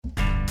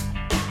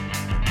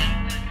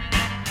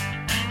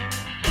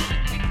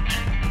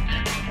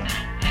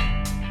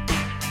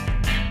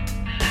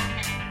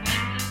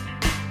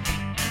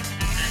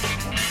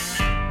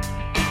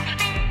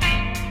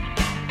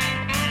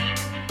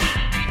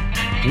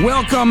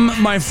Welcome,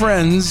 my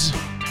friends,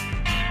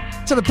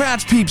 to the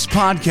Pat's Peeps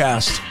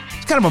podcast.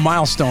 It's kind of a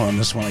milestone on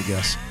this one, I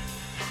guess.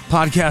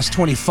 Podcast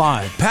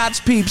 25.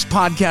 Pat's Peeps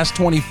podcast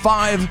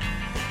 25.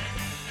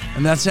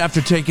 And that's after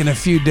taking a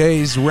few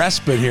days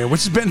respite here,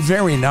 which has been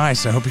very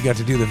nice. I hope you got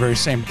to do the very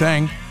same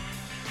thing.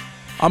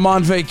 I'm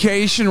on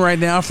vacation right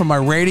now from my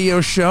radio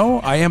show.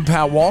 I am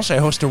Pat Walsh. I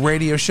host a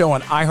radio show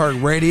on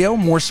iHeartRadio,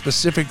 more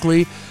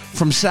specifically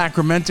from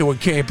Sacramento at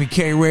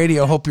KPK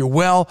Radio. Hope you're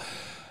well.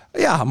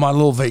 Yeah, I'm on a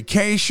little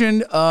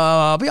vacation.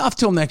 I'll be off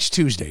till next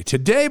Tuesday.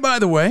 Today, by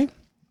the way,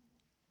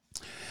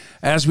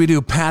 as we do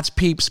Pat's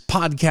Peeps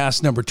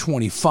podcast number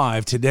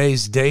 25,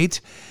 today's date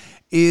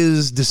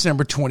is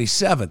December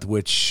 27th,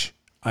 which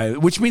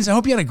means I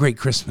hope you had a great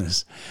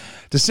Christmas.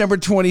 December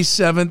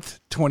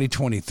 27th,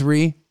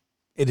 2023.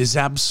 It is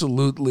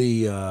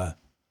absolutely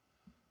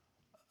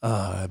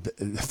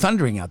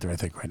thundering out there, I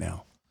think, right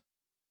now.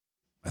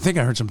 I think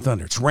I heard some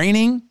thunder. It's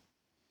raining.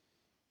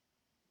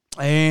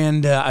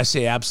 And I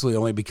say absolutely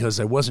only because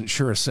I wasn't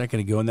sure a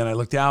second ago. And then I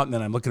looked out, and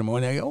then I'm looking at my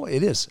window, and I go, oh,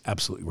 it is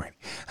absolutely raining.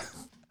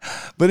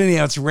 But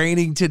anyhow, it's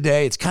raining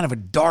today. It's kind of a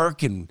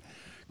dark and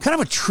kind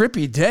of a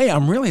trippy day.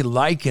 I'm really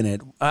liking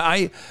it.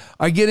 I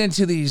get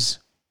into these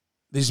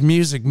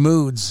music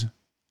moods.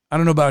 I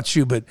don't know about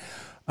you, but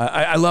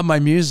I love my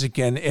music,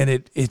 and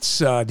it's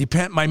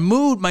depend. My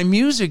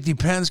music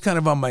depends kind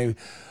of on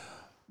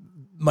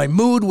my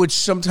mood, which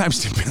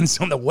sometimes depends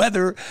on the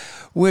weather.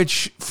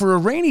 Which for a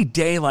rainy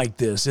day like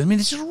this, I mean,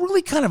 it's just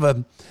really kind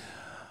of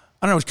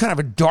it's kind of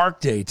a dark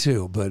day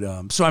too.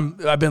 But so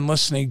I've been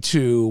listening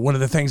to one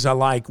of the things I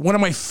like. One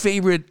of my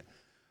favorite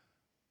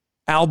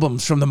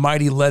albums from the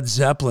mighty Led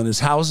Zeppelin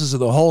is Houses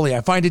of the Holy.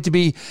 I find it to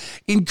be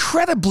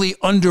incredibly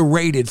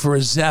underrated for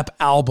a Zepp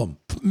album.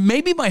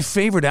 Maybe my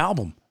favorite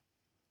album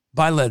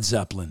by Led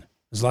Zeppelin.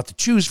 There's a lot to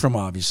choose from,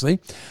 obviously,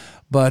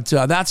 but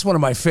that's one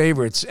of my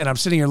favorites. And I'm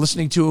sitting here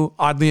listening to,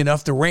 oddly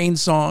enough, the Rain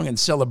Song and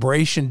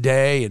Celebration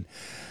Day, and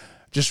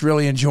just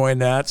really enjoying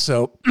that.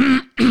 So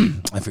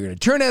I figured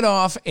I'd turn it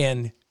off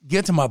and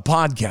get to my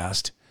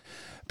podcast,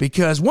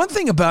 because one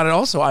thing about it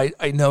also I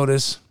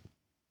notice,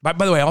 by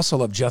the way, I also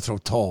love Jethro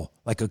Tull,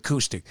 like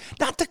acoustic.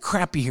 Not the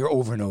crap you hear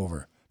over and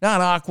over. Not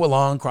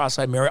Aqualung,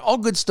 Cross-Eyed Mary, all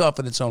good stuff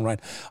in its own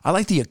right. I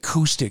like the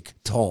acoustic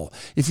Tull.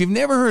 If you've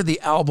never heard the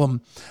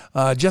album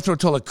Jethro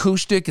Tull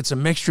Acoustic, it's a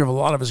mixture of a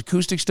lot of his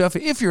acoustic stuff.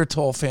 If you're a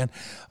Tull fan,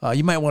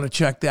 you might want to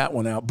check that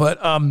one out.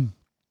 But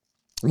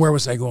where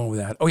was I going with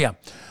that? Oh,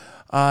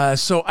 yeah.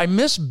 So I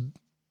miss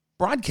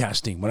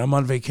broadcasting when I'm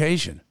on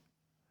vacation.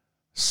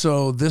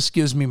 So this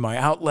gives me my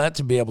outlet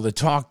to be able to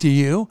talk to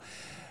you.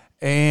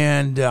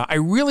 And I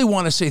really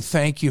want to say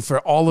thank you for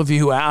all of you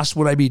who asked,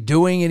 would I be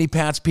doing any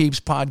Pat's Peeps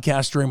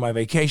podcast during my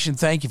vacation?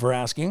 Thank you for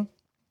asking.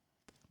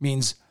 It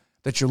means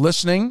that you're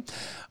listening.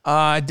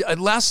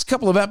 Last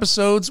couple of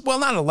episodes, well,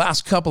 not the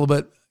last couple,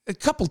 but a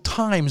couple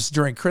times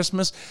during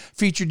Christmas,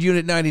 featured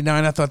Unit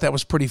 99. I thought that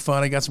was pretty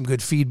fun. I got some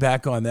good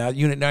feedback on that.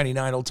 Unit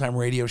 99, old-time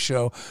radio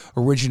show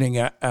originating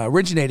out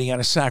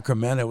of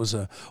Sacramento. It was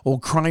an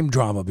old crime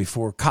drama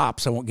before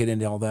Cops. I won't get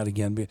into all that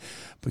again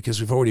because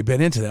we've already been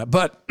into that.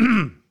 But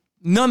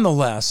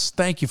nonetheless,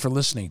 thank you for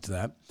listening to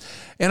that.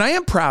 And I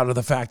am proud of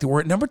the fact that we're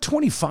at number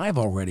 25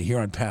 already here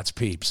on Pat's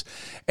Peeps.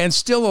 And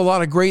still a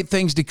lot of great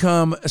things to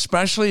come,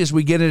 especially as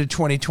we get into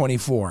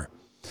 2024.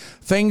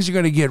 Things are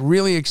going to get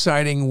really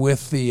exciting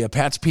with the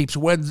Pat's Peeps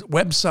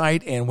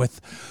website and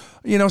with,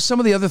 some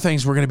of the other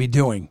things we're going to be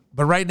doing.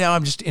 But right now,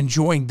 I'm just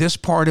enjoying this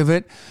part of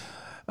it.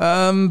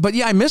 But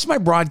yeah, I miss my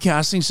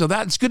broadcasting, so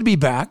that's good to be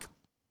back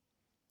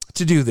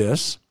to do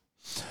this.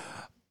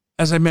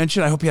 As I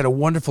mentioned, I hope you had a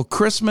wonderful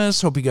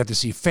Christmas. Hope you got to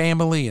see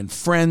family and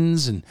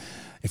friends. And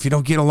if you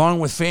don't get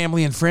along with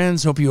family and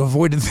friends, hope you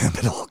avoided them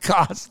at all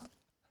costs.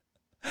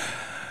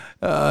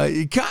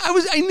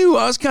 I knew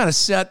I was kind of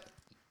set.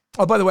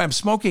 Oh, by the way, I'm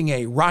smoking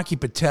a Rocky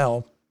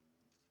Patel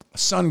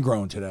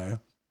sun-grown today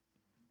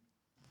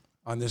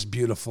on this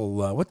beautiful,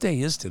 what day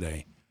is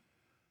today?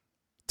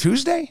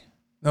 Tuesday?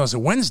 No, it's a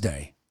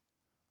Wednesday.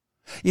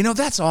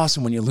 That's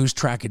awesome when you lose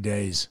track of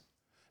days.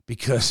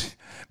 Because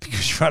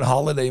you're on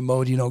holiday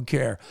mode, you don't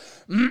care.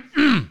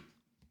 I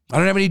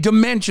don't have any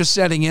dementia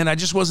setting in. I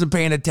just wasn't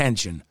paying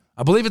attention.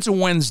 I believe it's a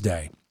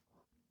Wednesday.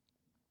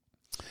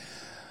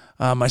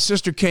 My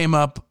sister came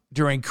up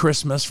during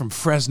Christmas from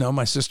Fresno,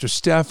 my sister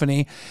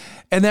Stephanie,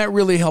 and that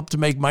really helped to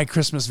make my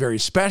Christmas very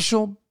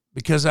special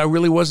because I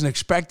really wasn't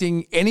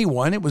expecting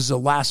anyone. It was a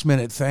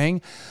last-minute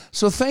thing.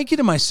 So thank you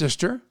to my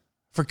sister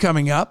for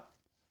coming up.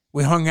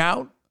 We hung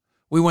out.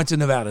 We went to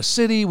Nevada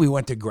City. We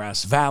went to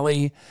Grass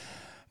Valley.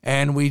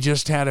 And we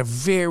just had a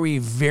very,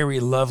 very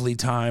lovely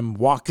time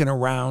walking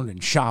around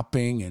and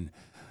shopping and,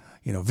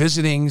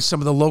 visiting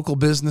some of the local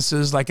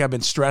businesses like I've been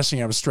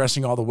stressing. I was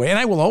stressing all the way. And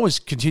I will always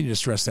continue to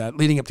stress that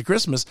leading up to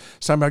Christmas.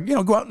 So I'm like,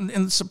 go out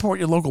and support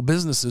your local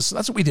businesses. So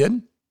that's what we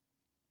did.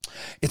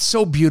 It's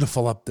so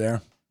beautiful up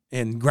there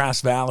in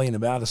Grass Valley in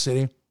Nevada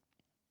City.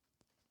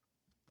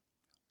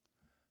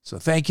 So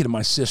thank you to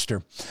my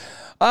sister.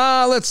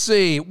 Let's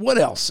see. What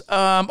else?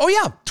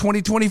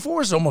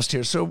 2024 is almost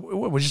here. So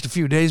we're just a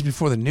few days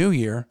before the new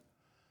year.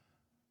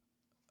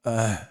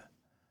 for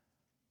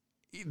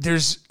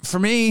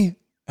me,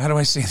 how do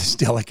I say this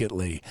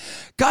delicately?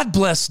 God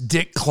bless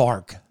Dick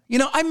Clark.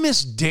 I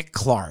miss Dick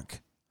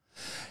Clark.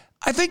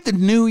 I think the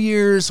New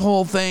Year's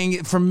whole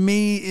thing for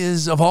me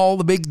is, of all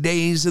the big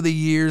days of the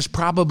years,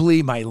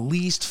 probably my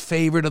least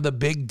favorite of the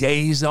big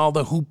days, all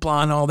the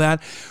hoopla and all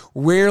that.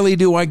 Rarely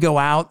do I go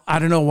out. I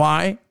don't know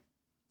why.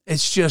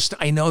 It's just,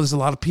 I know there's a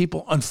lot of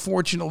people,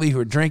 unfortunately, who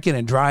are drinking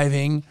and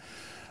driving.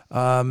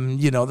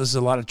 There's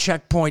a lot of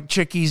checkpoint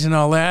chickies and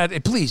all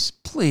that. Please,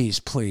 please,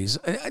 please.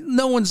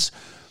 No one's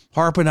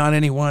harping on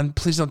anyone.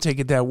 Please don't take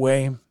it that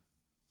way.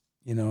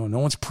 No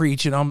one's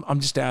preaching.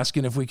 I'm just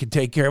asking if we could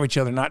take care of each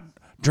other, not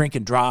drink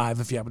and drive,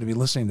 if you happen to be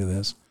listening to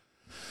this.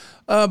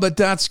 But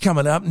that's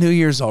coming up, New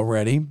Year's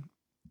already.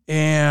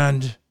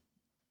 And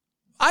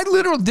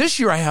this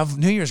year I have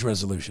New Year's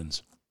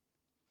resolutions.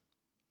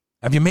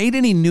 Have you made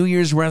any New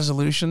Year's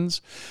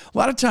resolutions? A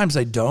lot of times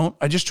I don't.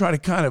 I just try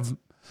to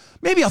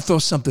maybe I'll throw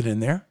something in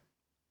there.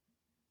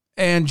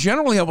 And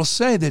generally I will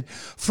say that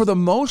for the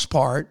most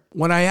part,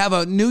 when I have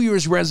a New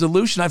Year's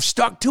resolution, I've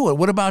stuck to it.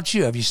 What about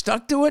you? Have you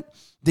stuck to it?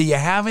 Do you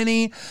have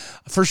any?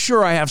 For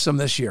sure I have some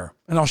this year.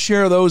 And I'll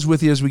share those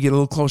with you as we get a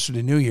little closer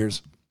to New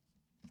Year's.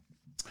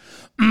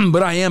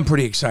 But I am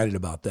pretty excited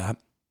about that.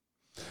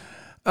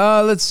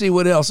 Let's see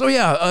what else. Oh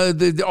yeah,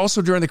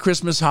 also during the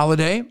Christmas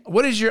holiday. I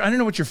don't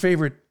know what your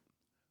favorite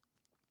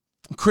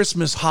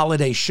Christmas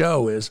holiday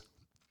show is.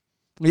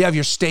 You have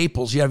your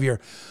staples. You have your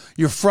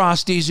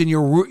Frosties and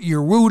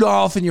your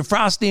Rudolph and your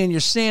Frosty and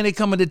your Sandie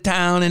coming to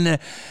town and the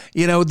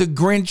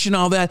Grinch and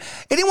all that.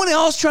 Anyone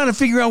else trying to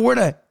figure out where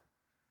to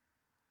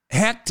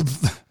heck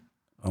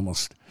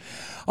almost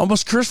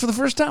cursed for the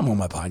first time on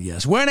my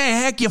podcast. Where the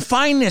heck you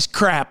find this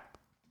crap?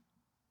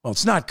 Well,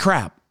 it's not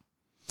crap.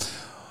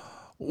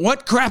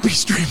 What crappy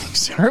streaming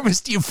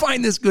service do you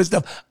find this good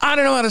stuff? I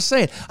don't know how to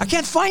say it. I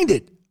can't find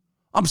it.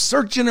 I'm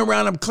searching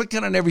around. I'm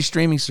clicking on every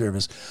streaming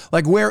service.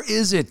 Like, where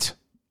is it?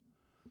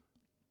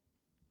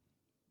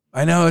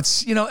 I know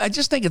it's, I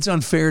just think it's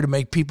unfair to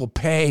make people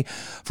pay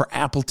for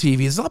Apple TV.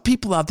 There's a lot of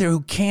people out there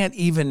who can't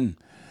even,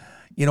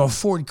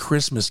 afford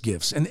Christmas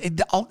gifts. And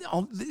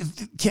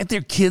can't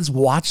their kids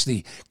watch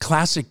the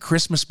classic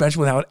Christmas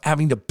special without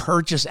having to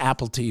purchase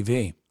Apple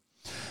TV?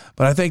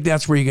 But I think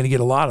that's where you're going to get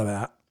a lot of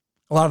that,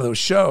 a lot of those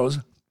shows.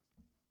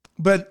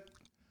 But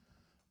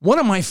one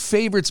of my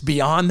favorites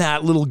beyond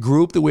that little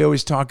group that we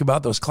always talk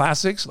about, those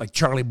classics like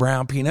Charlie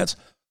Brown, Peanuts,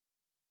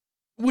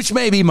 which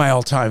may be my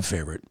all-time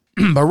favorite.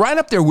 But right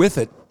up there with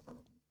it,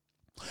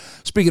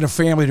 speaking of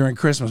family during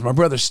Christmas, my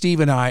brother Steve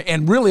and I,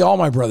 and really all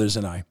my brothers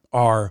and I,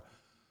 are,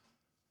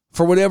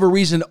 for whatever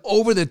reason,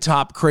 over the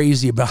top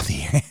crazy about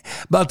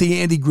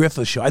the Andy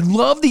Griffith Show. I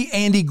love the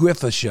Andy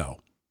Griffith Show.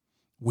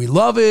 We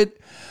love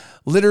it.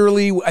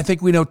 Literally, I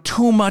think we know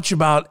too much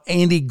about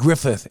Andy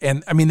Griffith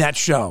and, that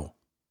show.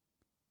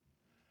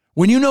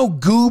 When you know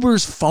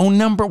Goober's phone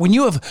number, when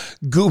you have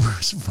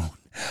Goober's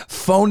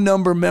phone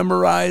number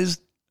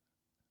memorized,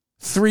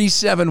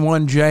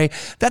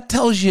 371J, that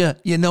tells you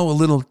know a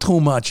little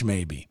too much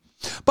maybe.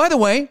 By the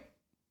way,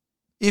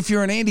 if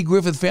you're an Andy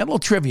Griffith fan, a little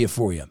trivia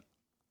for you.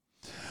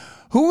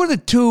 Who are the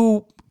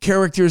two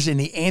characters in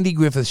the Andy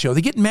Griffith Show? They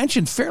get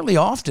mentioned fairly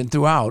often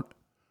throughout,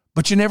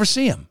 but you never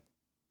see them.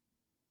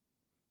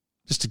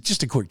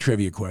 Just a quick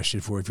trivia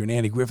question for you if you're an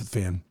Andy Griffith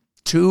fan.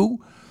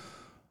 Two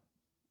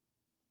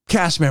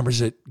cast members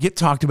that get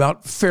talked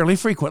about fairly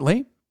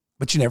frequently,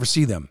 but you never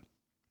see them.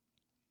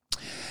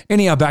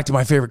 Anyhow, back to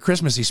my favorite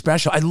Christmassy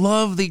special. I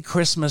love the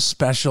Christmas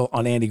special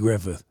on Andy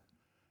Griffith.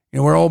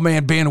 Where old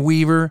man Ben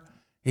Weaver,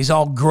 he's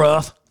all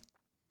gruff.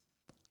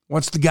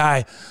 Wants the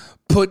guy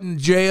put in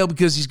jail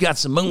because he's got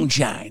some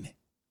moonshine.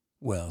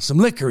 Well, some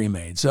liquor he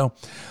made.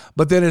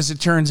 But then as it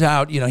turns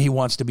out, he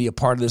wants to be a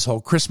part of this whole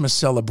Christmas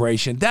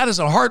celebration. That is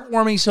a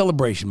heartwarming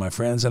celebration, my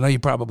friends. I know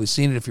you've probably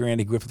seen it if you're an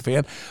Andy Griffith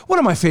fan. One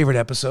of my favorite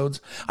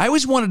episodes. I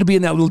always wanted to be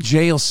in that little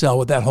jail cell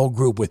with that whole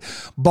group,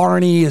 with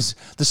Barney as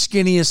the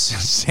skinniest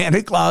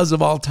Santa Claus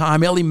of all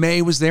time. Ellie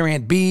Mae was there,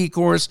 Aunt Bee, of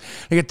course.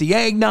 They got the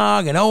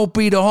eggnog and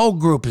Opie. The whole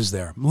group is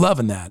there. I'm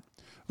loving that.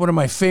 One of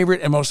my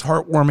favorite and most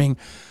heartwarming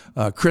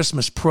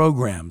Christmas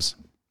programs.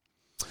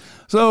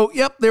 So,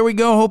 yep, there we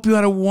go. Hope you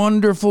had a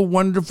wonderful,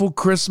 wonderful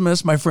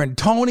Christmas. My friend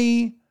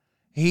Tony,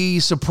 he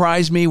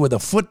surprised me with a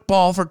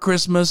football for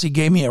Christmas. He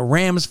gave me a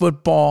Rams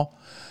football.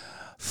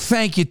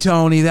 Thank you,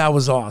 Tony. That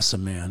was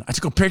awesome, man. I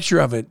took a picture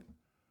of it,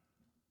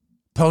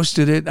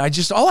 posted it.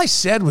 All I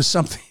said was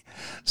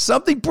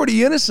something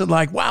pretty innocent,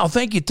 like, wow,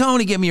 thank you,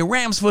 Tony. Gave me a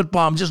Rams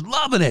football. I'm just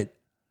loving it.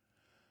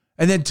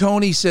 And then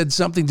Tony said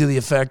something to the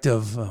effect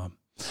of,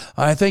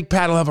 I think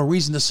Pat will have a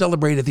reason to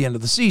celebrate at the end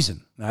of the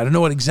season. I don't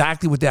know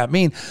exactly what that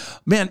meant,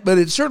 but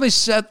it certainly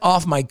set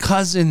off my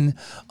cousin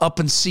up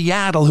in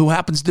Seattle, who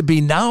happens to be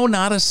now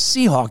not a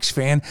Seahawks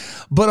fan,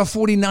 but a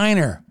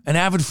 49er, an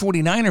avid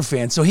 49er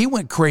fan. So he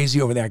went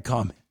crazy over that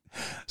comment.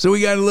 So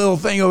we got a little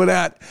thing over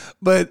that,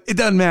 but it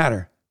doesn't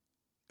matter.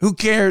 Who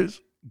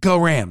cares? Go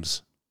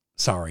Rams.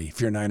 Sorry,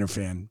 if you're a Niner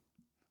fan.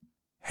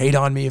 Hate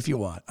on me if you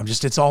want.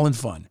 It's all in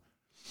fun.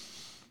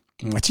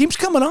 My team's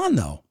coming on,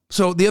 though.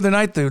 So the other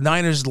night, the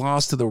Niners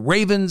lost to the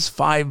Ravens,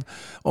 5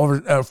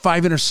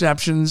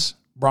 interceptions.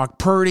 Brock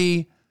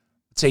Purdy,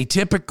 it's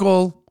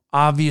atypical.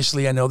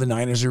 Obviously, I know the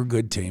Niners are a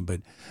good team,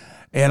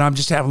 and I'm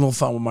just having a little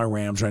fun with my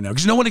Rams right now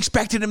because no one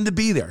expected him to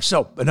be there.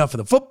 So enough of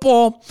the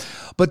football.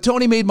 But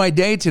Tony made my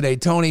day today.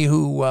 Tony,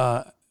 who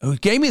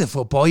gave me the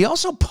football, he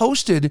also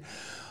posted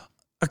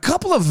a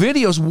couple of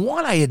videos,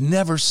 one I had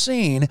never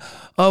seen,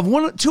 of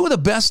two of the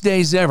best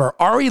days ever.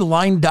 Ari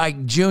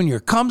Leindyke Jr.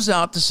 comes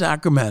out to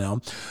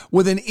Sacramento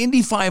with an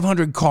Indy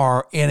 500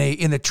 car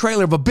in a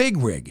trailer of a big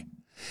rig.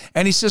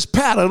 And he says,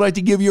 Pat, I'd like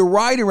to give you a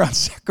ride around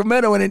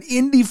Sacramento in an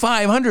Indy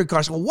 500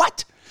 car. So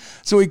what?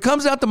 So he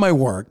comes out to my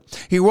work.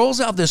 He rolls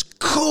out this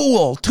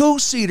cool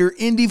 2-seater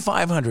Indy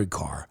 500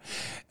 car.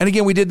 And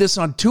again, we did this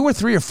on 2 or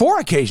 3 or 4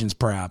 occasions,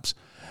 perhaps.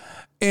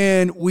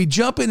 And we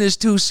jump in this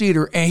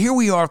 2-seater, and here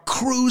we are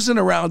cruising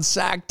around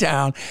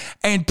Sacktown,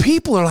 and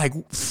people are like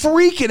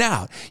freaking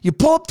out. You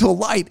pull up to a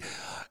light,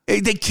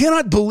 they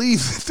cannot believe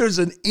that there's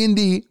an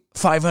Indy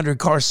 500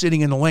 car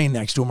sitting in the lane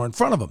next to them or in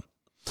front of them.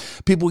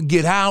 People would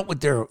get out with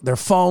their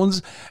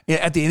phones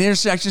at the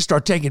intersection,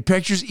 start taking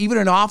pictures. Even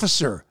an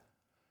officer,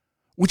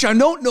 which I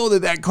don't know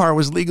that car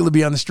was legal to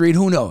be on the street.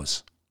 Who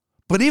knows?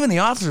 But even the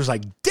officer's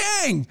like,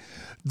 dang,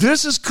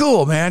 this is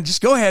cool, man.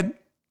 Just go ahead.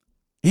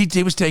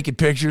 He was taking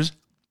pictures.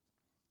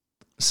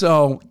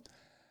 So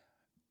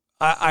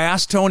I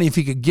asked Tony if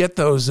he could get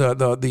those the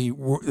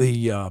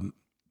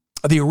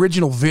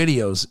original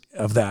videos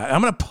of that.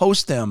 I'm going to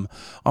post them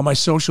on my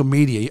social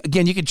media.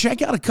 Again, you can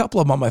check out a couple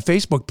of them on my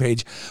Facebook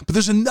page, but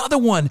there's another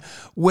one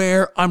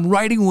where I'm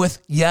riding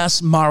with,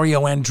 yes,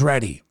 Mario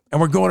Andretti, and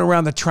we're going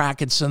around the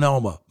track in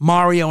Sonoma.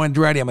 Mario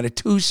Andretti, I'm in a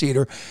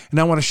 2-seater, and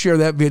I want to share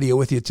that video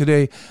with you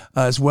today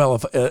as well,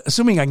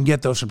 assuming I can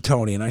get those from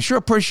Tony, and I sure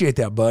appreciate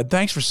that, bud.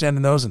 Thanks for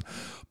sending those and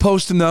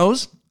posting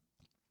those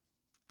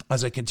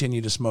as I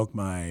continue to smoke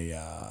my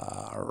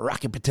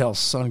Rocky Patel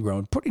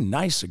Sun-Grown, pretty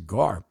nice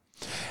cigar.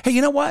 Hey,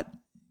 you know what?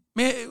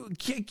 Man,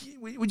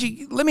 would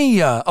you let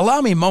me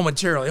allow me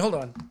momentarily? Hold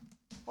on.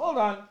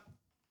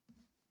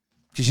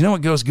 Because you know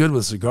what goes good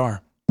with a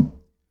cigar?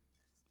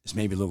 Is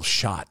maybe a little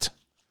shot.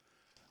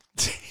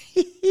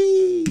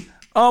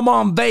 I'm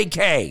on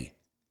vacay.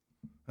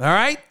 All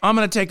right? I'm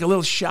going to take a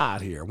little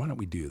shot here. Why don't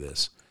we do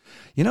this?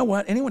 You know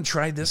what? Anyone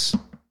tried this?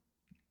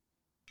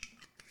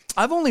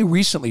 I've only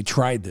recently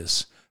tried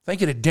this. Thank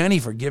you to Denny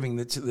for giving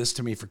this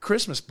to me for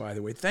Christmas, by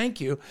the way.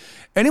 Thank you.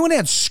 Anyone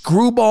had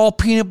Screwball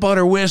peanut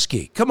butter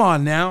whiskey? Come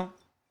on now.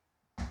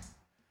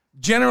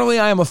 Generally,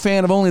 I am a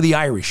fan of only the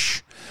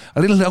Irish.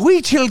 A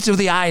wee tilt of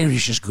the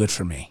Irish is good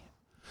for me.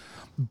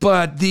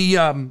 But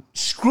the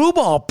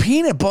Screwball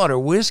peanut butter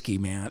whiskey,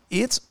 man,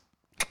 I'm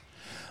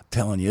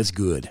telling you, it's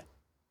good.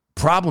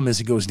 Problem is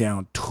it goes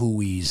down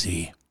too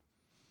easy.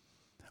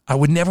 I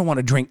would never want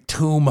to drink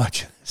too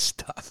much of this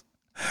stuff.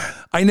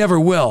 I never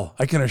will,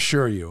 I can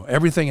assure you.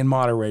 Everything in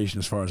moderation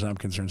as far as I'm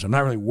concerned. So I'm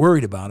not really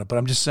worried about it, but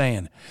I'm just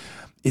saying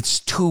it's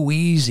too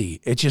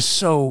easy. It's just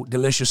so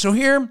delicious. So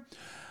here,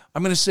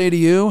 I'm going to say to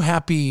you,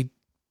 happy,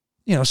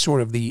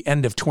 sort of the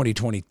end of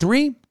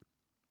 2023.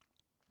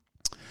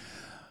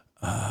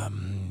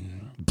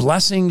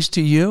 Blessings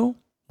to you,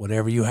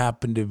 whatever you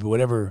happen to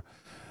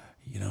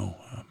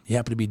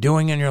be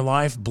doing in your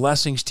life.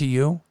 Blessings to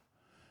you.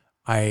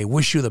 I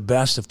wish you the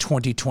best of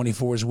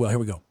 2024 as well. Here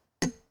we go.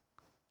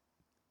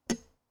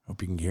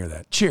 Hope you can hear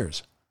that.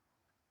 Cheers.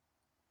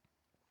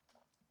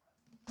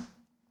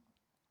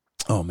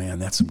 Oh, man,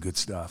 that's some good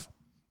stuff.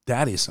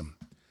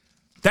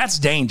 That's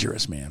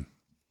dangerous, man.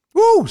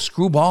 Woo,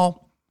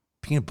 Screwball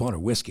peanut butter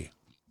whiskey.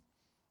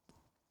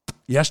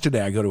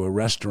 Yesterday, I go to a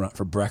restaurant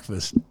for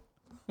breakfast.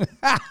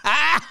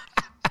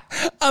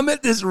 I'm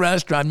at this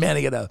restaurant, man.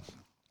 I'm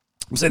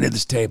sitting at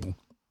this table.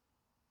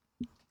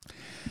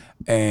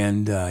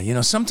 And,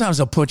 sometimes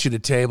they'll put you at a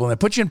table, and they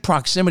put you in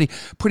proximity.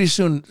 Pretty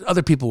soon,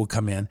 other people will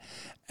come in.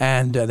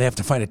 And they have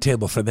to find a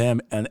table for them.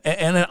 And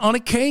on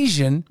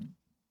occasion,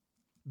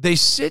 they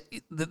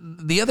sit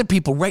the other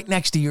people right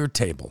next to your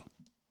table.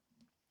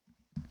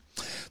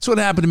 So what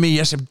happened to me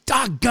yesterday?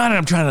 Doggone it,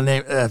 I'm trying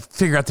to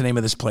figure out the name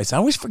of this place. I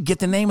always forget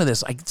the name of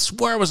this. I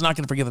swear I was not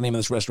going to forget the name of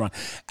this restaurant.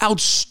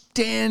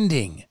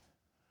 Outstanding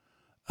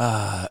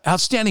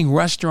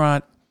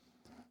restaurant.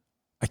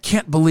 I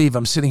can't believe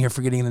I'm sitting here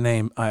forgetting the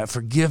name.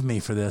 Forgive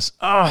me for this.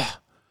 I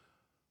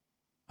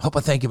hope I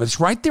think of it. It's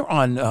right there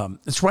on,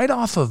 it's right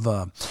off of,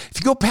 if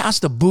you go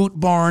past the Boot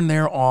Barn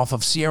there off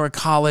of Sierra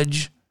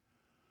College,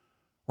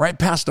 right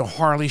past the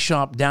Harley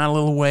shop, down a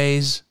little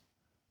ways.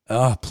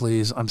 Oh,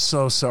 please. I'm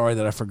so sorry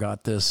that I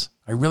forgot this.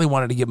 I really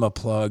wanted to give them a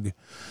plug.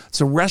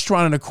 It's a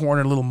restaurant in a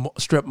corner, a little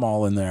strip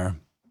mall in there.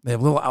 They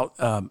have a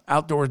little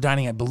outdoor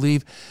dining, I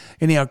believe.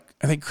 Anyhow,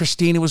 I think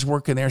Christina was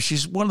working there.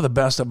 She's one of the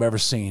best I've ever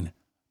seen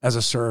as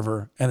a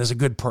server and as a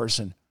good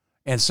person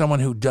and someone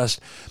who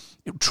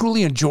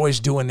truly enjoys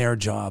doing their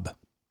job.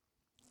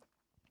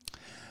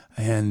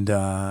 And,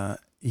 I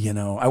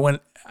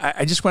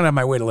just went on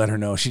my way to let her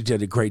know she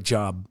did a great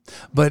job.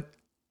 But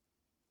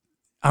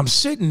I'm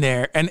sitting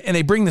there and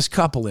they bring this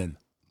couple in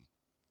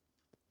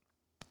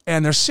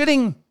and they're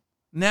sitting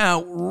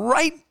Now,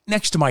 right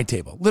next to my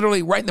table,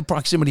 literally right in the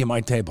proximity of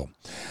my table,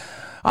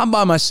 I'm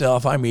by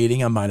myself, I'm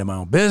eating, I'm minding my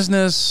own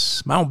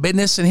business,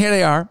 and here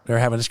they are. They're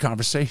having this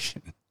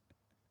conversation.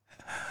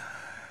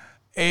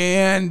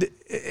 And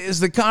as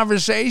the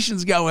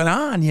conversation's going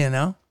on,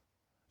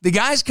 the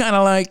guy's kind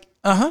of like,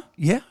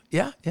 yeah,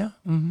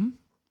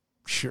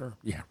 sure,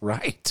 yeah,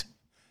 right.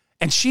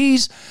 And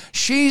she's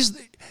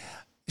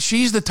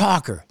the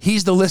talker.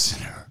 He's the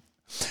listener.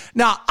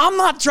 Now, I'm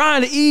not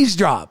trying to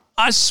eavesdrop.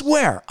 I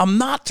swear, I'm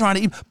not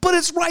trying to, but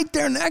it's right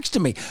there next to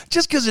me.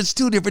 Just because it's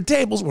two different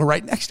tables, we're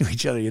right next to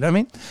each other, you know what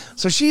I mean?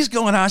 So she's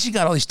going on, she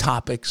got all these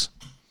topics.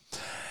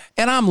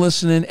 And I'm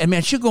listening, and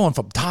man, she's going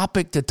from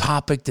topic to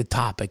topic to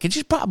topic. And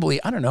she's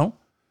probably, I don't know,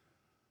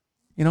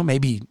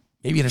 maybe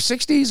in her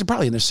 60s, or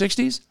probably in her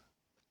 60s.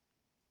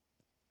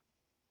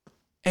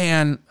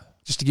 And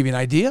just to give you an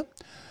idea,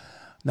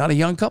 not a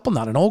young couple,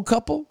 not an old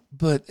couple,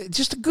 but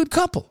just a good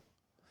couple.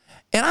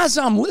 And as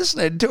I'm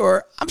listening to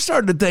her, I'm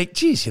starting to think,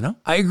 geez,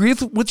 I agree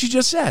with what you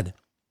just said.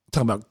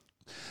 Talking about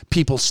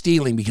people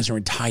stealing because they're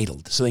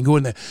entitled. So they can go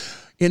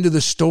into the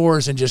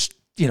stores and just,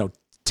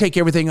 take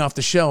everything off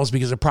the shelves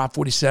because of Prop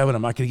 47.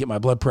 I'm not going to get my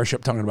blood pressure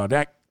up talking about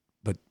that.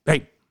 But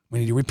hey, we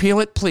need to repeal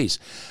it, please.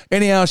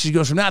 Anyhow, she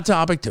goes from that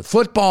topic to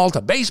football,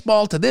 to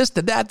baseball, to this,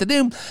 to that, to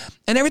doom.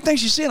 And everything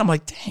she's saying, I'm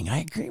like, dang, I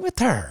agree with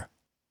her.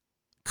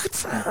 Good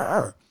for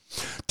her.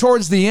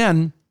 Towards the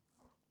end,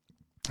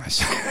 I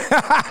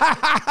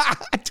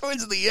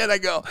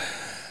go,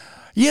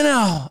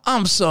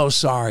 I'm so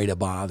sorry to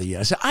bother you.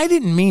 I said, I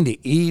didn't mean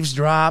to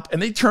eavesdrop. And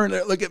they turn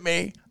there, look at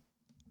me.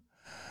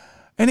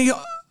 And he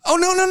go, oh,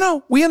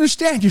 no. We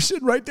understand. You're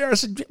sitting right there. I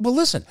said, well,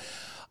 listen,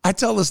 I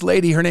tell this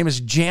lady, her name is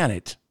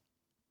Janet.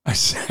 I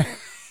said,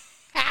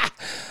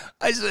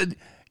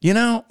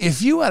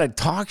 if you had a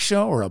talk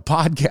show or a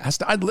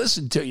podcast, I'd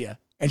listen to you.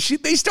 And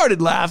they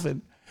started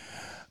laughing.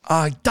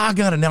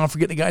 Doggone it, now I'm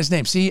forgetting the guy's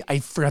name. See, I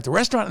forgot the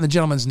restaurant and the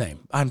gentleman's name.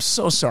 I'm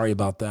so sorry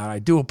about that. I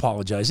do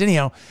apologize.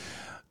 Anyhow,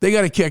 they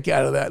got a kick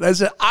out of that. I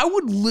said, I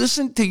would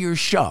listen to your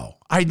show.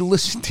 I'd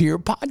listen to your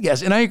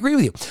podcast. And I agree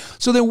with you.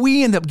 So then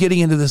we end up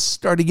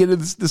starting to get into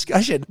this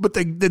discussion. But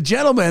the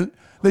gentleman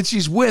that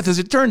she's with, as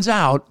it turns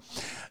out,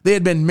 they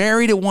had been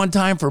married at one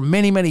time for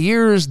many, many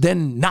years,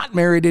 then not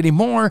married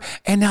anymore,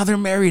 and now they're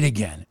married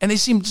again. And they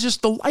seem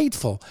just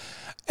delightful.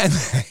 And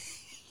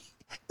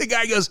the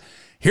guy goes,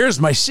 here's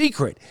my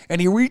secret.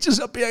 And he reaches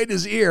up behind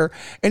his ear,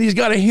 and he's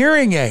got a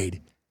hearing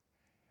aid.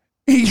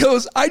 He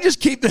goes, I just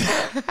keep this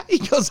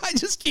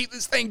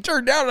thing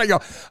turned down. And I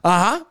go,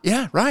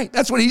 yeah, right.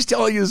 That's what he's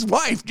telling his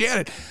wife,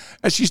 Janet.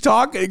 As she's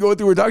talking and going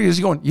through her talking, she's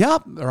going,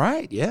 yep, all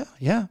right, yeah.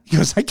 He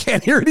goes, I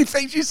can't hear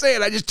anything she's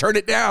saying. I just turn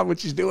it down when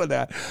she's doing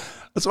that.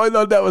 So I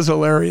thought that was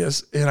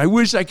hilarious. And I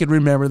wish I could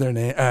remember their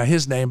name,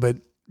 his name, but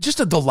just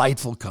a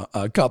delightful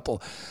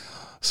couple.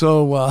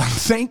 So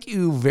thank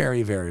you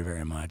very, very,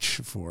 very much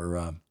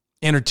for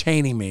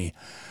entertaining me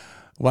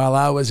while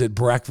I was at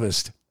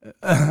breakfast.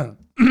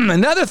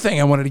 Another thing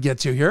I wanted to get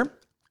to here,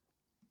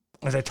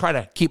 as I try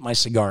to keep my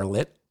cigar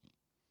lit.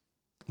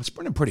 It's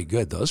burning pretty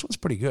good, though. This one's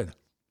pretty good.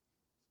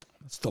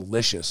 It's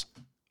delicious.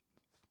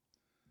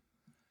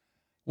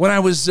 When I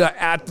was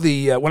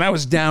when I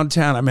was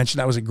downtown, I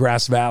mentioned I was at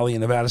Grass Valley in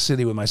Nevada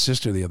City with my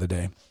sister the other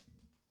day.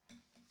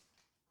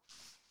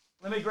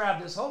 Let me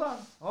grab this. Hold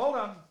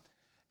on.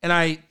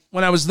 And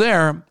when I was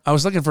there, I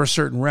was looking for a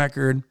certain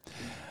record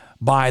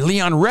by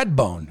Leon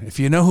Redbone. If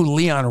you know who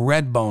Leon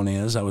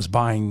Redbone is, I was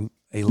buying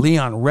a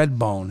Leon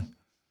Redbone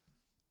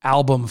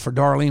album for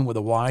Darlene with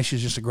a Y.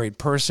 She's just a great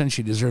person.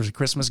 She deserves a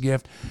Christmas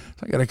gift.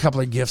 So I got a couple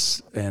of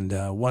gifts, and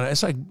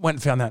so I went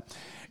and found that.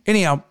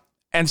 Anyhow,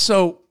 and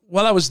so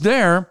while I was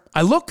there,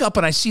 I look up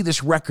and I see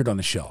this record on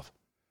the shelf.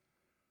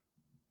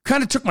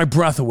 Kind of took my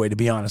breath away, to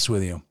be honest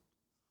with you.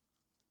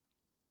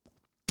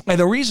 And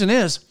the reason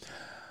is,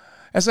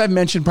 as I've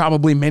mentioned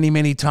probably many,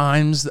 many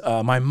times,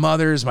 my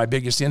mother is my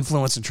biggest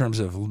influence in terms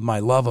of my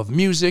love of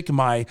music,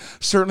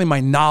 certainly my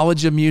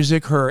knowledge of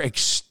music, her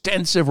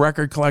extensive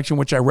record collection,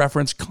 which I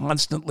reference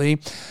constantly.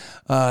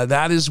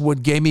 That's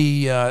gave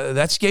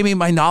me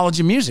my knowledge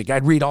of music.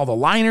 I'd read all the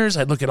liners,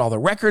 I'd look at all the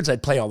records,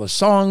 I'd play all the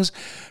songs.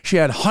 She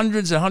had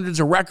hundreds and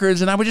hundreds of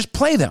records, and I would just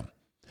play them.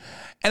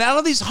 And out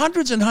of these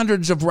hundreds and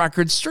hundreds of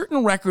records,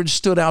 certain records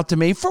stood out to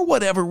me for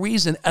whatever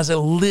reason as a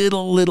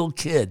little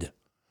kid.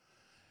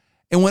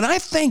 And when I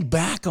think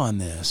back on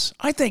this,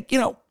 I think,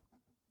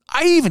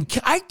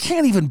 I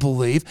can't even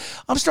believe,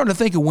 I'm starting to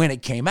think of when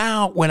it came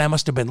out, when I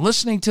must have been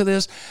listening to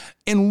this.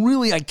 And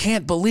really, I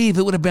can't believe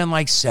it would have been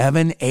like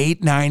 7,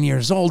 8, 9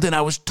 years old. And I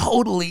was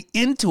totally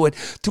into it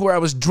to where I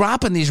was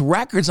dropping these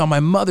records on my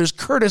mother's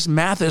Curtis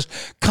Mathis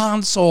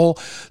console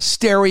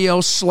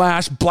stereo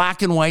 /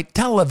 black and white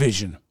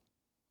television.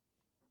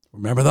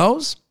 Remember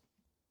those?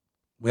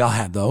 We all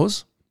had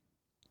those.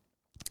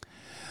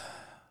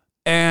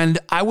 And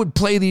I would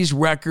play these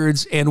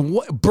records, and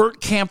Burt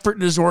Kaempfert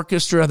and his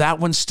orchestra, that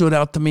one stood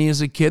out to me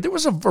as a kid. There were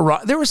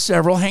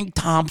several. Hank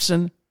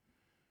Thompson,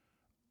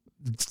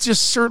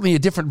 just certainly a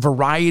different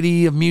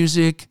variety of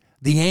music.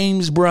 The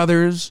Ames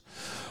Brothers,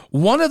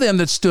 One of them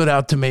that stood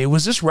out to me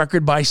was this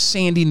record by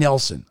Sandie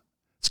Nelson.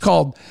 It's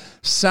called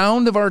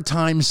Sound of Our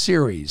Time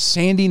Series,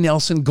 Sandie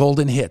Nelson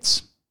Golden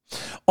Hits.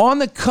 On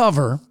the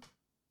cover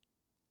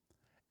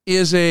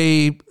is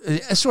a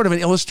sort of an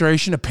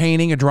illustration, a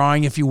painting, a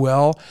drawing, if you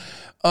will,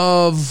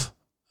 of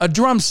a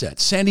drum set.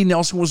 Sandie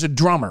Nelson was a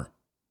drummer.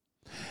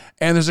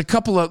 And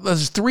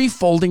there's 3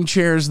 folding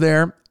chairs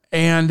there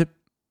and a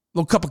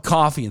little cup of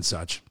coffee and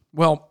such.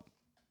 Well,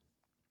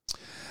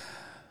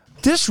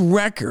 this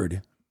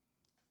record,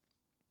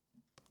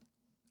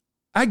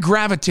 I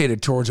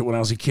gravitated towards it when I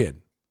was a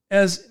kid.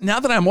 As now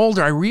that I'm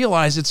older, I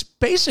realize it's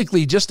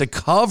basically just a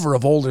cover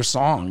of older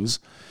songs.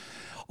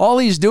 All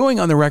he's doing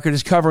on the record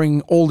is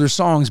covering older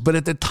songs. But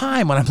at the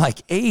time, when I'm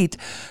like 8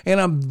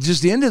 and I'm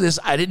just into this,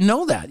 I didn't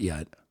know that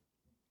yet.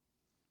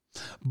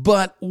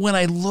 But when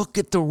I look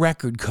at the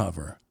record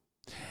cover,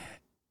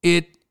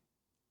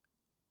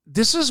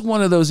 this is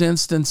one of those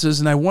instances,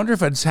 and I wonder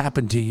if it's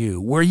happened to you,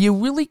 where you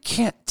really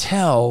can't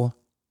tell.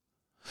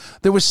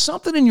 There was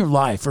something in your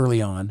life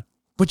early on,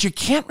 but you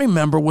can't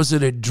remember, was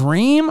it a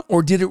dream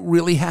or did it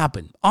really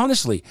happen?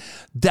 Honestly,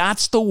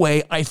 that's the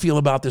way I feel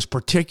about this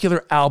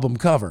particular album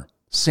cover,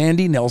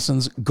 Sandie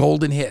Nelson's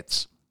Golden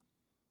Hits.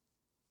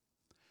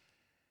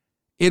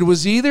 It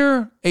was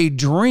either a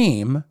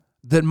dream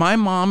that my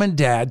mom and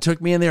dad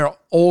took me in their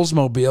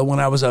Oldsmobile when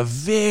I was a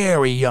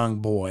very young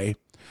boy,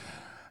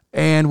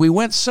 and we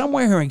went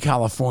somewhere here in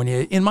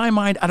California. In my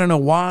mind, I don't know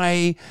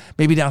why,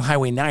 maybe down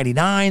Highway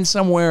 99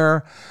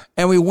 somewhere.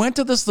 And we went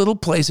to this little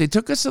place. They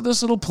took us to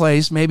this little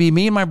place, maybe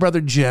me and my brother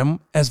Jim,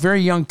 as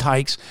very young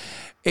tykes.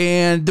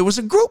 And there was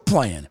a group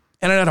playing.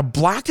 And it had a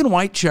black and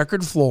white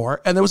checkered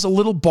floor. And there was a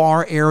little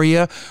bar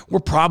area. We're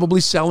probably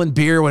selling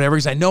beer or whatever,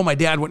 because I know my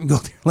dad wouldn't go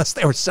there unless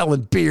they were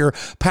selling beer,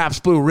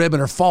 Pabst Blue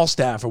Ribbon or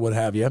Falstaff or what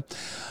have you.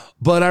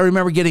 But I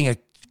remember getting a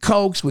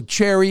Cokes with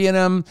cherry in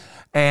them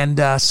and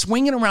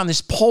swinging around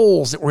these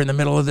poles that were in the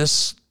middle of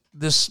this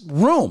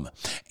room.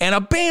 And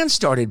a band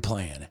started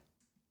playing.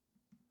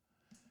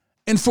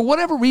 And for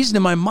whatever reason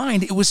in my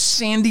mind, it was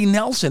Sandie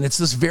Nelson. It's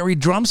this very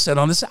drum set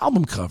on this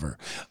album cover.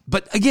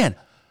 But again,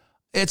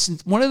 it's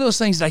one of those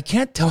things that I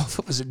can't tell if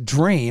it was a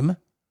dream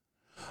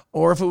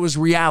or if it was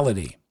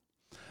reality.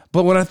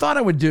 But what I thought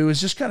I would do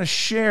is just kind of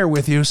share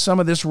with you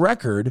some of this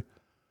record.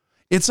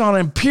 It's on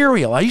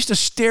Imperial. I used to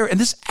stare, and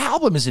this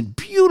album is in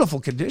beautiful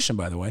condition,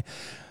 by the way.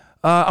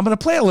 I'm going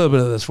to play a little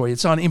bit of this for you.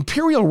 It's on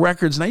Imperial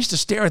Records, and I used to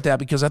stare at that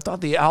because I thought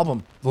the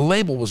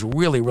label was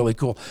really, really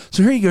cool.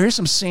 So here you go. Here's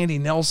some Sandie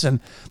Nelson.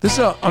 This is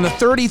on a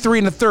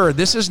 33 1/3.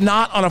 This is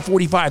not on a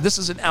 45. This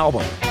is an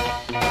album.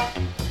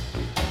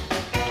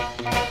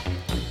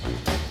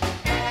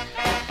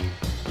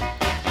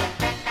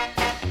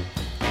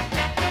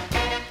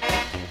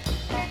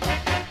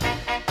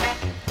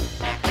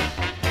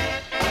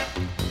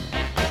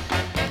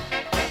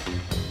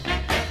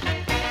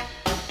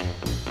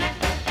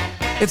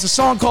 It's a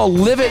song called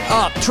Live It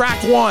Up, track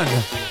 1.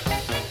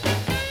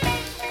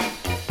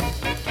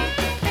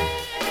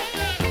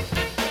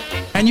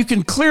 And you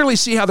can clearly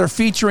see how they're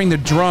featuring the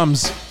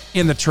drums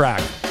in the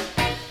track.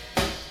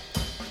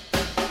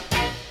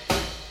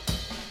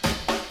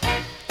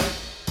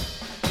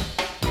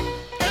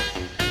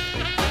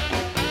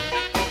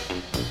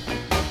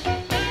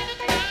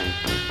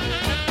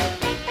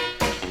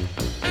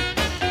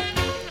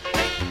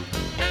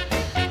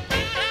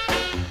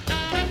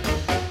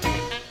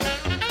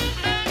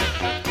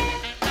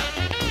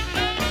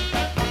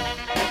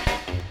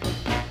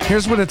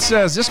 Here's what it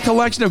says. This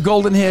collection of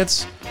golden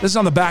hits, this is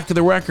on the back of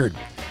the record,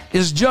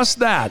 is just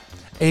that,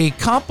 a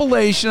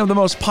compilation of the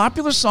most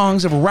popular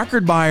songs of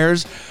record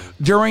buyers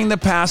during the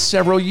past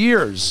several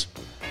years.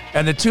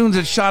 And the tunes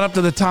that shot up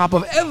to the top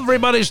of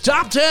everybody's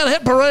top 10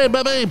 hit parade,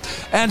 baby,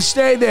 and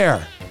stayed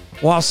there,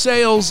 while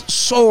sales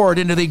soared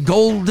into the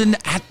golden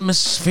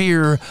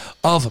atmosphere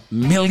of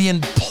million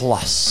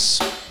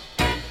plus.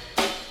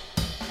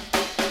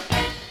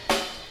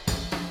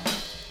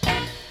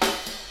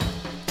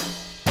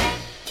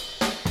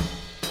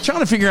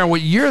 Trying to figure out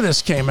what year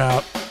this came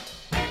out.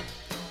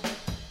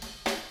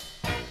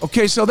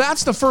 Okay, so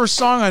that's the first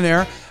song on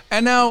there.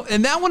 And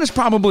that one is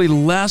probably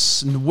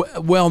less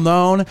well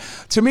known.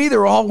 To me,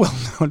 they're all well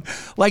known.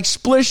 Like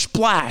Splish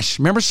Splash.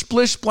 Remember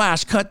Splish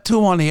Splash? Cut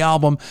 2 on the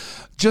album.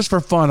 Just for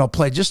fun, I'll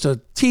play just a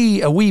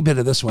wee bit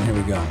of this one. Here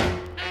we go.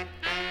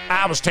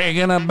 I was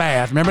taking a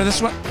bath. Remember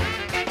this one?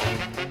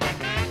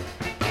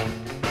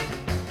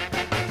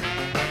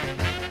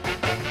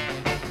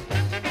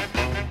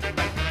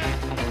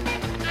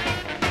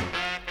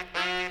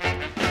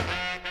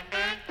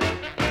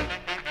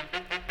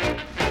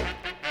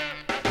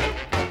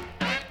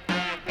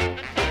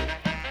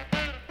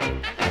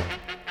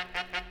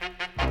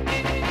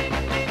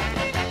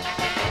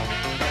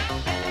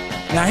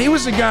 Now, he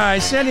was the guy,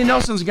 Sandie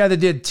Nelson's the guy that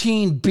did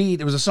Teen Beat.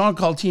 There was a song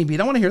called Teen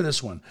Beat. I want to hear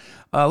this one.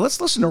 Let's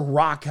listen to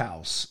Rock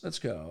House. Let's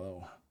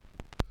go.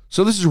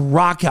 So this is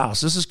Rock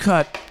House. This is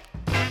cut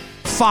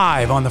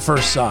 5 on the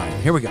first side.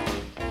 Here we go.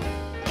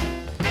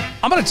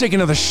 I'm going to take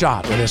another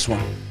shot with this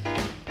one.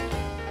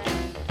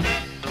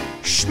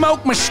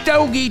 Smoke my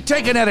stogie,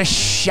 take another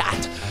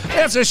shot.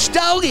 It's a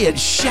Stogie and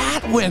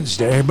Shot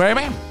Wednesday,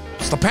 baby.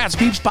 It's the Pat's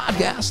Peeps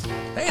Podcast.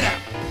 Hey now.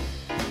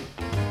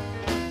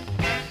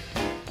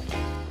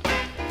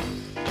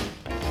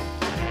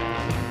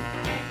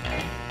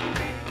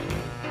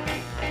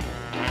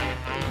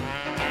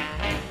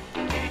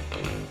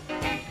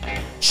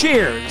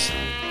 Cheers.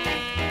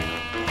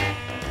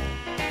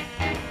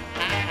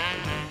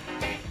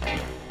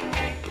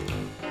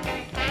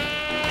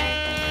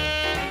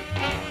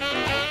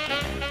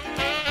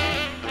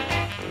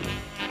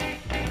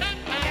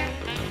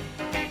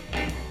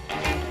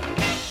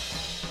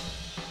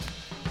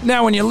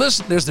 Now, when you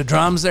listen, there's the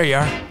drums. There you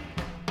are.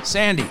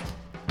 Sandie.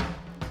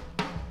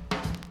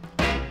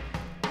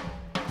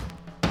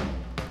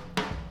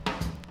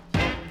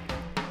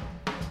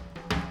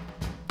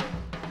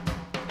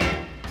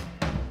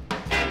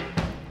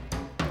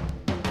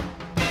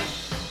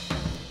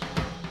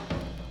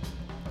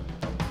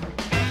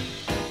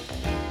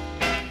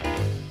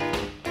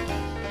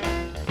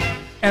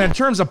 And in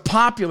terms of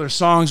popular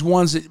songs,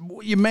 ones that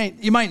you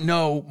might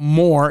know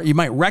more, you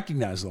might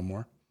recognize a little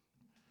more.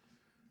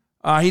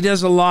 He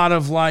does a lot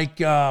of like,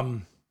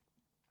 here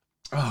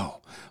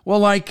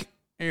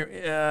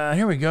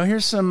we go.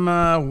 Here's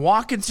some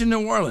Walking to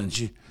New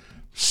Orleans. I'm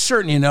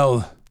certain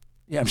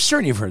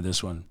you've heard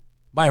this one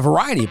by a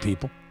variety of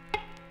people.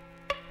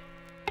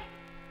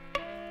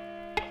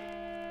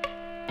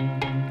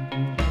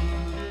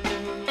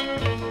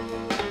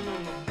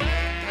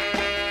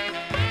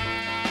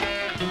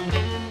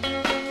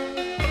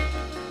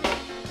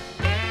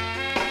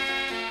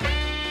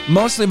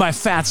 Mostly by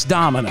Fats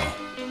Domino.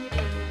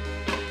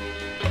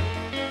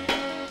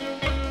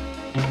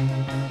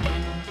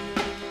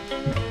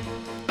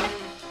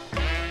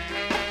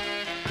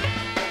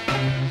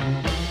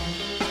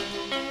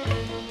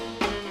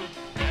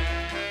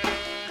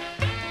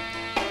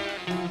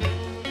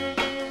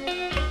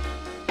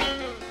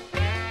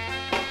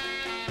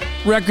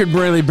 Record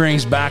really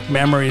brings back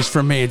memories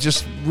for me.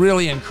 Just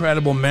really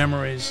incredible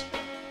memories.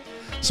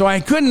 So I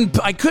couldn't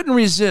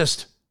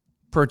resist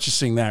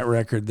purchasing that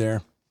record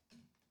there.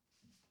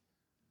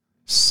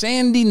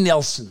 Sandie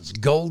Nelson's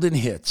Golden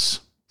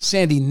Hits.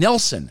 Sandie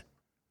Nelson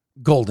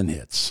Golden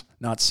Hits.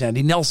 Not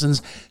Sandy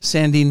Nelson's,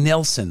 Sandie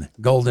Nelson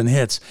Golden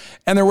Hits.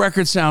 And the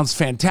record sounds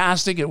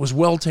fantastic. It was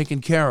well taken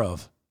care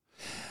of.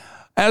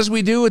 As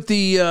we do at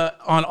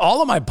on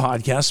all of my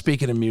podcasts,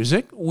 speaking of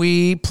music,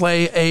 we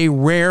play a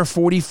rare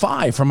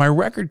 45 from my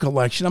record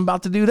collection. I'm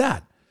about to do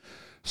that.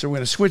 So we're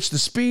going to switch the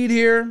speed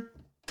here.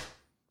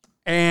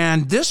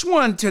 And this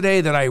one today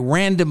that I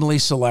randomly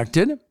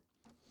selected,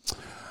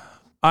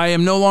 I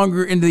am no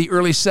longer into the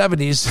early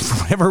 70s.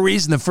 For whatever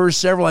reason, the first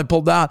several I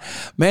pulled out,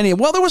 there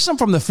was some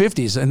from the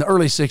 50s and the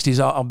early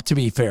 60s, to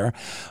be fair.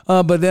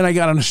 But then I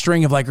got on a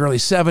string of like early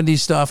 70s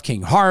stuff,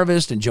 King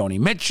Harvest and Joni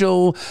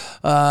Mitchell,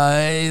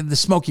 the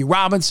Smokey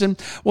Robinson.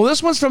 Well,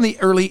 this one's from the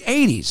early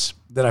 80s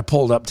that I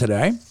pulled up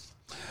today.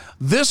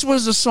 This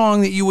was a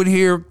song that you would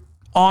hear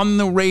on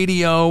the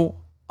radio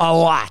a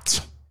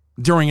lot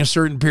during a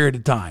certain period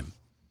of time.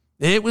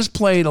 It was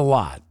played a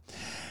lot.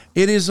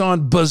 It is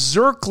on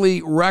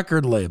Berserkly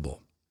record label.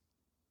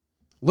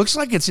 Looks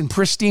like it's in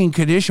pristine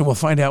condition. We'll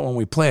find out when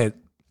we play it.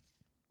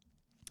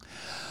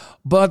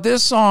 But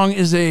this song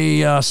is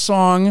a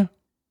song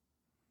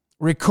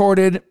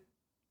recorded,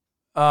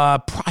 I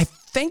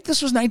think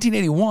this was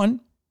 1981.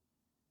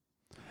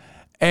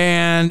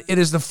 And it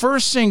is the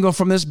first single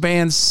from this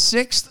band's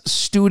 6th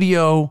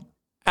studio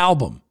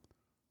album,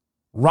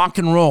 Rock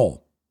and Roll.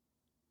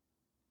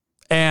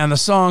 And the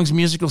song's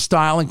musical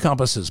style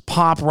encompasses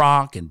pop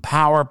rock and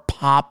power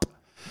pop.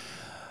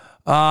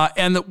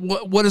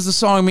 What does the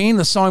song mean?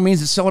 The song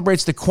means it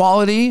celebrates the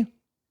quality.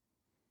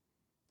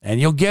 And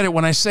you'll get it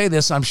when I say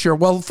this, I'm sure.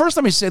 Well, first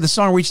let me say the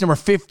song reached number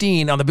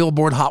 15 on the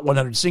Billboard Hot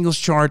 100 Singles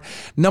Chart,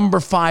 number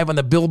 5 on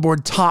the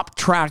Billboard Top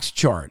Tracks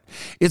Chart.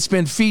 It's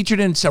been featured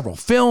in several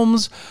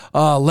films,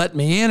 Let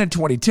Me In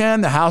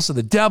 2010, The House of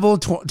the Devil,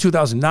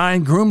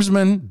 2009,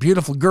 Groomsmen,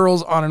 Beautiful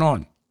Girls, on and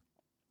on.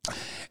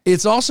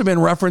 It's also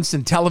been referenced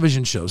in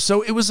television shows.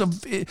 So it was a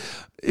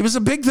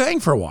big thing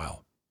for a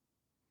while.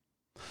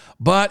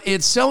 But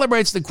it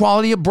celebrates the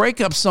quality of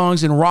breakup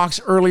songs in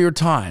rock's earlier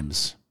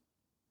times.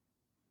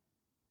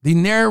 The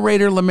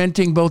narrator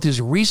lamenting both his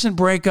recent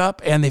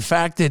breakup and the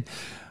fact that,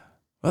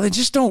 well, they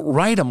just don't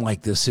write them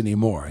like this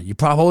anymore. You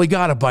probably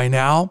got it by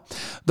now.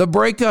 The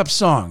breakup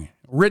song,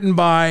 written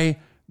by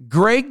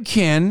Greg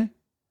Kihn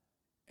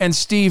and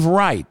Steve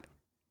Wright,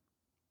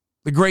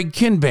 the Greg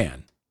Kihn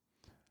Band.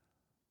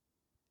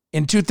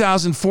 In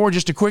 2004,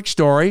 just a quick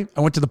story, I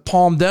went to the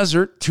Palm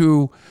Desert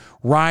to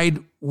ride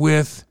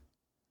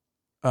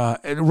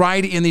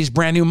in these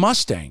brand new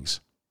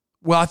Mustangs.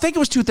 Well, I think it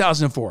was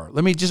 2004.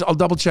 I'll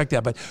double check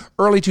that, but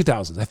early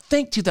 2000s. I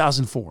think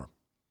 2004.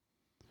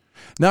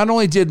 Not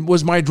only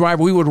was my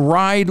driver, we'd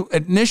ride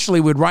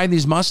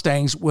these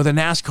Mustangs with a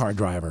NASCAR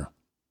driver.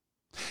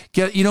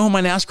 You know who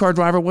my NASCAR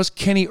driver was?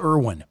 Kenny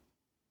Irwin.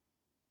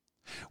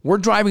 We're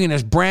driving in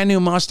this brand new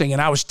Mustang,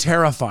 and I was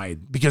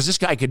terrified because this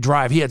guy could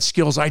drive. He had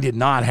skills I did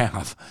not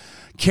have.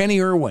 Kenny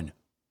Irwin,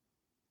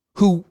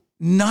 who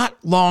not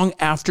long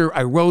after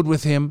I rode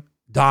with him,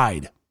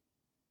 died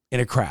in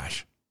a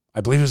crash.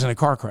 I believe it was in a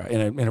car crash,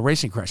 in a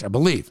racing crash, I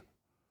believe.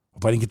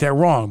 Hope I didn't get that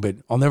wrong, but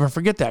I'll never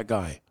forget that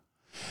guy.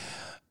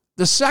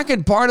 The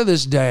second part of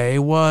this day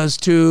was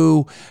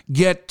to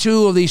get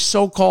two of these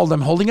so-called,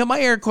 I'm holding up my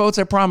air quotes,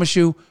 I promise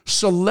you,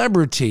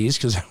 celebrities,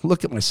 because I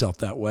look at myself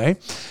that way,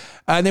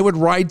 and they would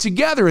ride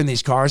together in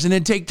these cars and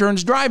then take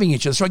turns driving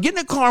each other. So I get in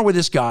a car with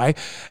this guy,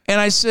 and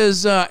I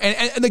says,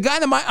 and the guy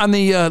on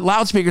the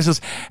loudspeaker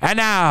says, and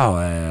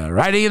now,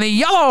 riding in the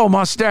yellow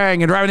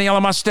Mustang and driving the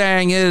yellow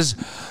Mustang is,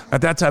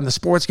 at that time, the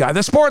sports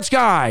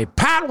guy,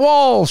 Pat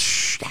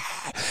Walsh.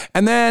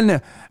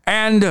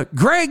 And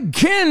Greg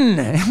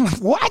Kinn.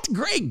 What?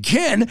 Greg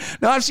Kinn?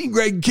 Now, I've seen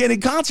Greg Kinn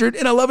in concert,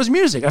 and I love his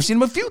music. I've seen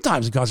him a few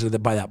times in concert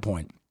by that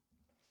point.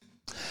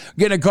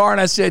 Get in a car,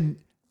 and I said,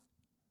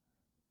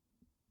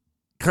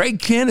 Greg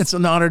Kinn, it's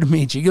an honor to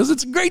meet you. He goes,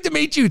 it's great to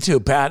meet you too,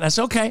 Pat. And I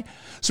said, okay.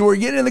 So we're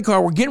getting in the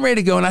car. We're getting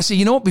ready to go. And I said,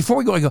 you know what? Before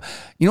we go, I go,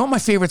 you know what my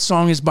favorite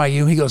song is by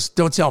you? He goes,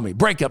 don't tell me.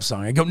 Breakup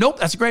song. I go, nope,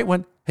 that's a great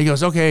one. He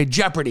goes, okay,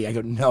 Jeopardy. I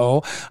go,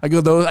 no. I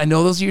go, I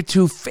know those are your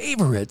two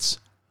favorites.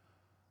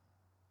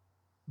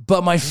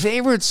 But my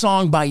favorite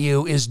song by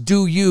you is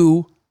Do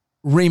You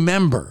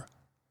Remember?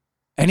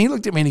 And he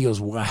looked at me and he goes,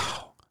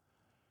 wow,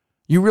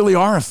 you really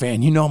are a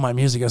fan. You know my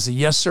music. I said,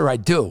 yes, sir, I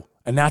do.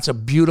 And that's a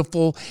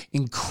beautiful,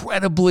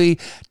 incredibly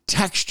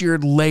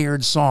textured,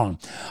 layered song.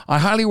 I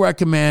highly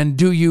recommend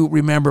Do You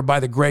Remember by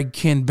the Greg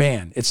Kinn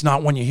Band. It's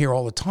not one you hear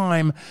all the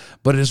time,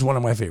 but it is one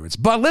of my favorites.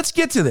 But let's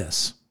get to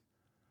this.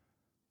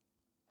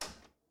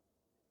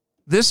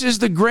 This is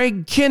the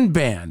Greg Kinn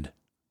Band.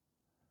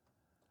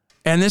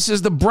 And this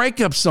is the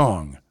breakup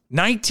song,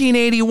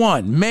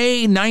 1981,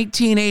 May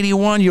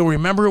 1981. You'll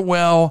remember it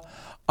well,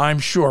 I'm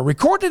sure.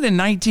 Recorded in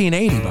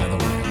 1980, by the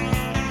way.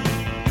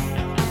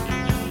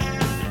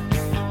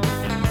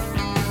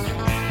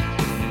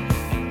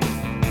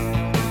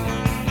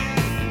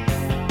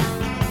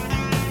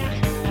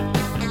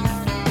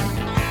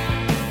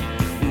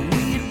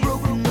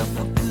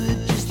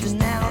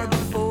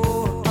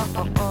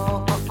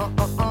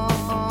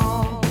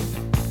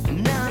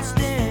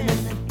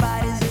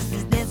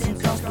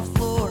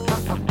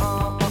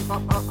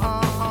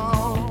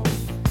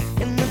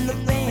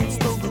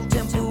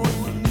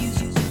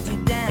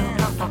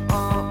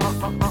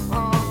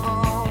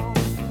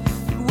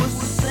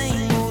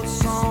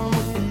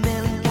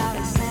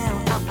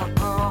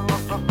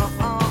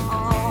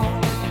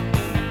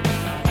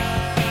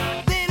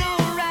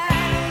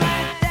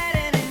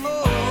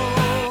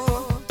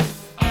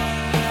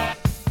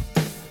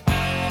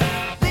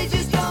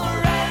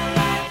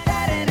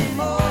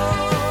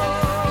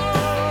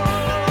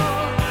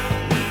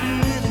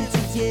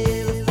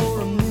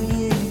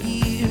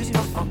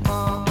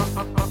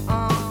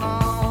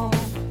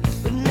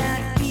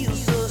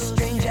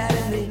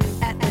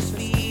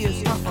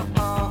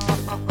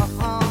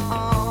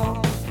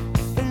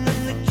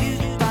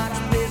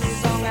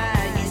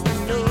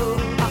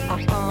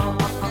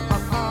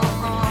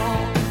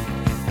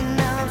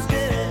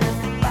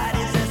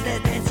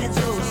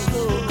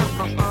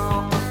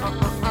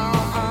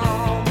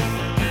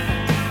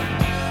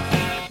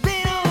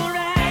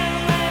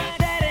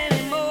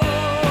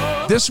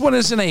 This one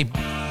isn't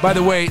by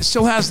the way, it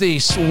still has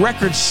the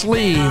record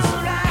sleeve,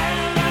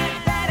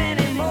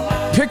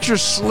 picture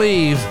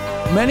sleeve.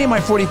 Many of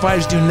my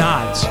 45s do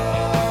not.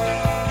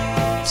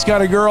 It's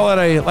got a girl at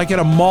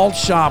a malt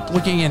shop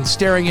looking and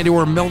staring into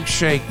her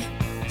milkshake,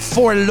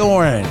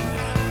 forlorn.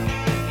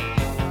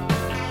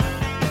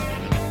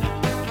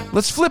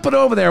 Let's flip it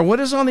over there. What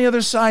is on the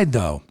other side,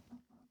 though?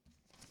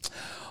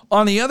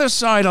 On the other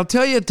side, I'll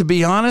tell you, to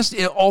be honest,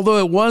 although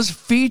it was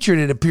featured,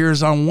 it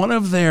appears on one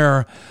of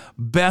their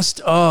best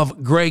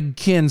of Greg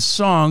Kinn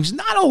songs.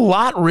 Not a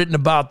lot written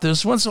about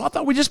this one, so I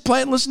thought we'd just play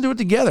it and listen to it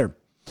together.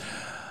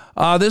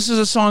 This is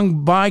a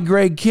song by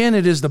Greg Kinn.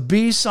 It is the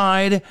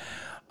B-side.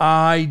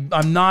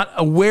 I'm not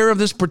aware of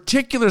this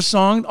particular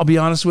song, I'll be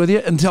honest with you,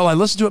 until I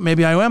listen to it.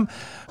 Maybe I am,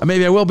 or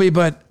maybe I will be,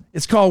 but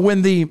it's called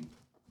When the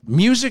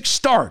Music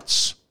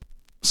Starts.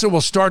 So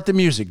we'll start the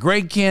music.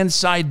 Greg Kinn,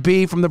 side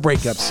B from the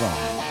breakup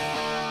song.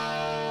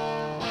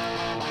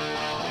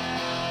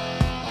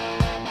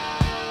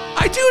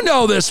 I do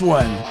know this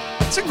one.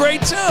 It's a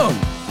great tune.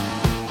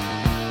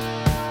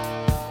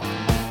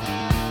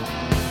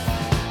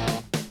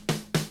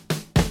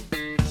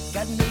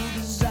 Got no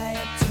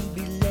desire to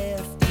be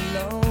left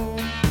alone.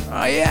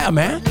 Oh yeah,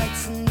 man.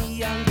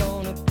 I'm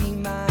gonna be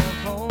my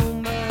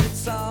home, but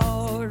it's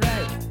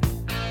alright.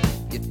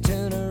 You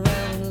turn around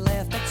and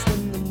laugh, that's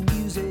when the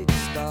music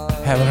starts.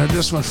 Haven't heard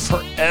this one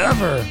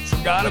forever.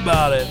 Forgot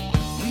about it.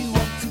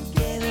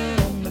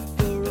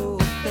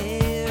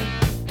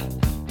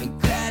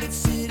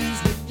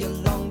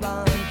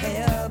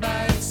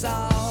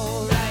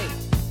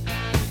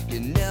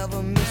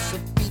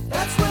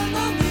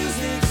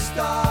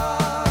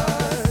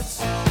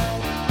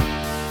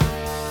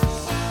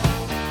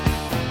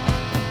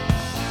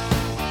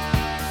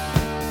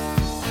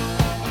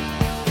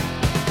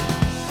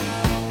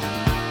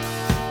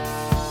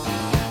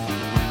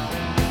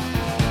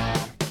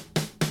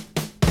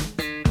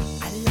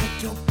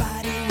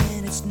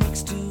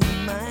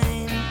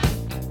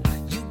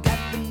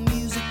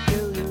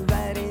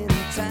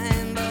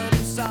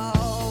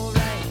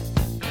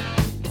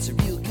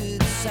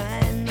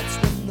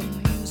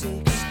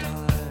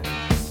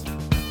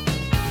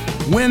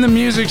 When the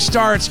music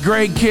starts,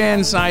 Greg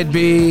Kinn, side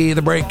B,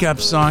 the breakup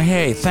song.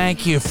 Hey,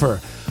 thank you for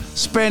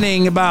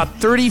spending about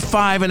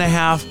 35 and a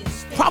half,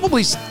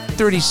 probably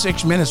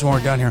 36 minutes when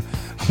we're done here,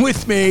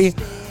 with me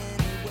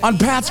on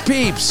Pat's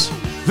Peeps,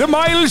 the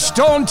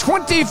milestone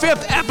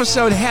 25th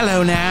episode.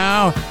 Hello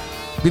now.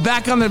 Be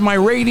back on my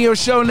radio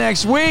show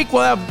next week.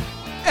 We'll have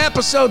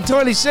episode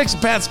 26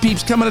 of Pat's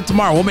Peeps coming up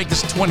tomorrow. We'll make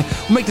this 20.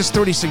 We'll make this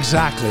 36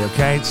 exactly,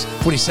 okay? It's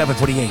 47,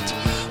 48,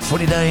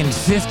 49,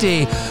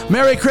 50.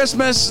 Merry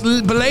Christmas,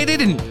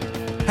 belated, and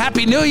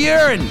Happy New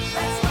Year, and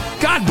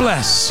God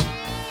bless.